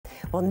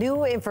Well,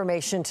 new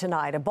information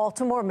tonight. A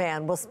Baltimore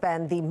man will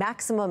spend the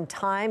maximum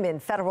time in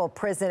federal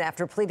prison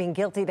after pleading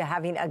guilty to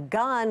having a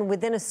gun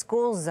within a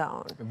school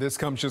zone. This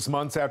comes just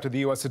months after the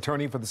U.S.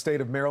 Attorney for the state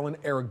of Maryland,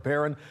 Eric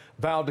Barron,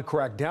 vowed to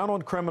crack down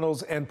on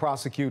criminals and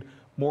prosecute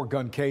more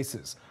gun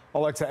cases.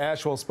 Alexa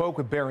Ashwell spoke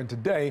with Barron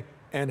today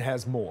and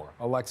has more.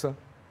 Alexa?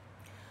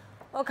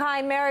 Well,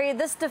 Kai, Mary,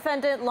 this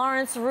defendant,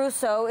 Lawrence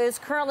Russoe, is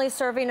currently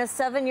serving a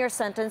 7-year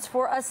sentence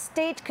for a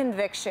state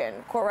conviction.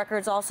 Court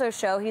records also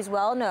show he's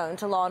well known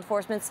to law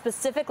enforcement,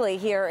 specifically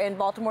here in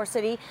Baltimore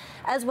City,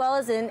 as well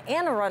as in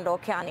Anne Arundel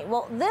County.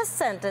 Well, this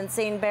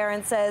sentencing,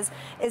 Barron says,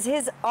 is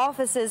his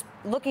office's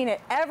looking at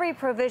every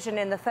provision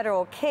in the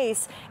federal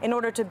case in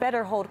order to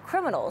better hold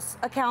criminals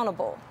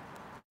accountable.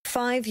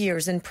 5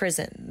 years in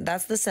prison.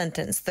 That's the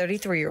sentence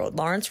 33-year-old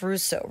Lawrence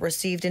Russoe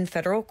received in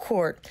federal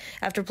court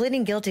after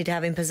pleading guilty to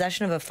having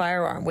possession of a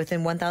firearm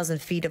within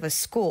 1,000 feet of a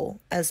school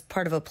as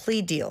part of a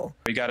plea deal.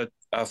 We got a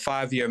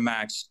 5-year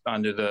max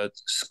under the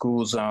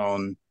school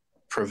zone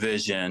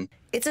provision.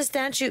 It's a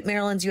statute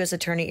Maryland's U.S.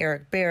 Attorney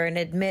Eric Barron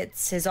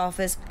admits his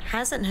office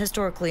hasn't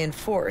historically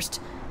enforced,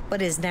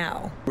 but is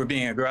now. We're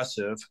being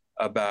aggressive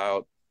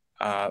about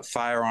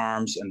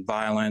firearms and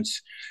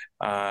violence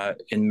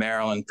in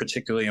Maryland,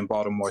 particularly in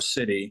Baltimore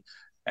City.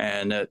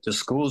 And the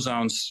school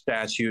zone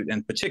statute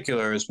in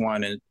particular is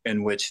one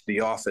in which the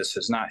office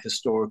has not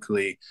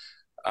historically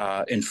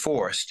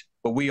enforced.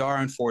 But we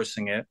are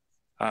enforcing it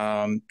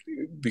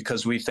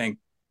because we think,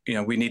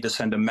 we need to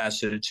send a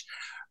message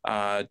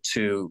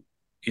to,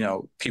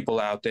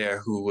 people out there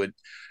who would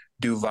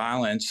do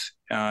violence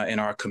in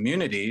our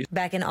communities.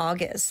 Back in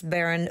August,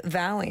 Barron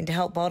vowing to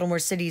help Baltimore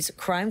City's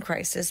crime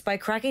crisis by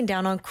cracking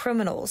down on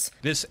criminals.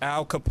 This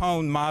Al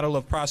Capone model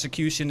of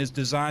prosecution is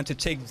designed to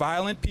take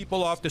violent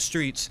people off the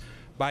streets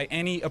by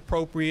any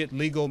appropriate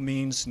legal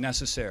means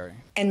necessary.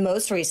 And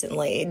most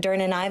recently,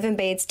 during an Ivan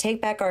Bates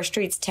Take Back Our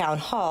Streets town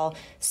hall,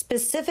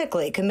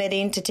 specifically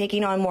committing to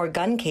taking on more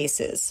gun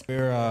cases.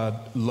 We're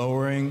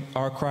lowering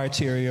our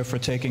criteria for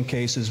taking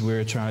cases.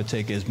 We're trying to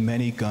take as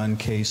many gun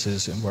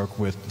cases and work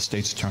with the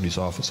state's attorney's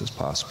office as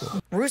possible.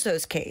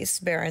 Russoe's case,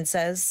 Barron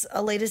says,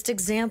 a latest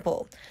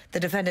example. The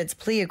defendant's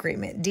plea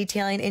agreement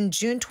detailing in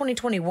June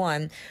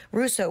 2021,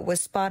 Russoe was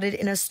spotted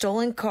in a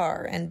stolen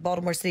car and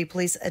Baltimore City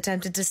police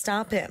attempted to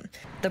stop him.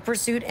 The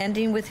pursuit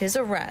ending with his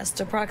arrest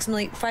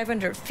approximately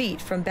 500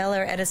 feet from Bel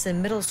Air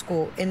Edison Middle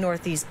School in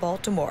Northeast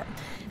Baltimore.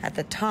 At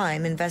the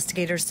time,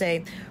 investigators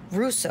say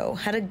Russoe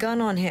had a gun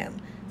on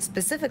him,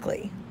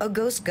 specifically a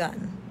ghost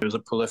gun. There's a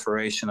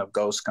proliferation of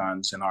ghost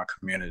guns in our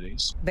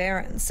communities.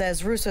 Barron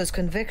says Russoe's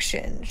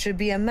conviction should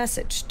be a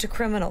message to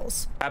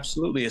criminals.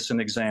 Absolutely, it's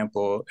an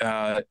example.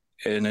 And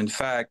in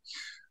fact,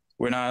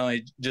 we're not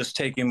only just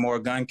taking more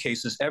gun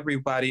cases,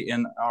 everybody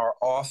in our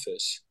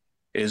office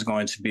is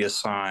going to be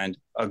assigned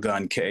a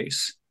gun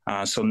case.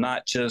 So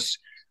not just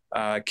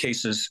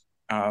cases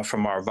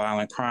from our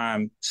violent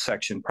crime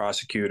section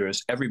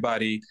prosecutors.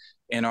 Everybody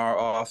in our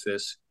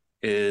office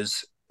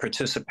is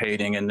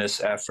participating in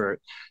this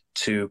effort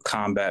to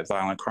combat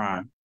violent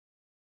crime.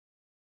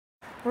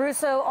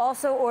 Russoe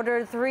also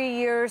ordered 3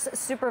 years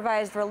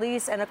supervised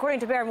release and, according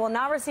to Barron, will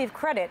not receive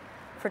credit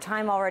for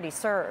time already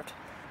served.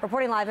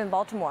 Reporting live in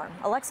Baltimore,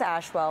 Alexa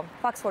Ashwell,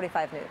 Fox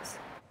 45 News.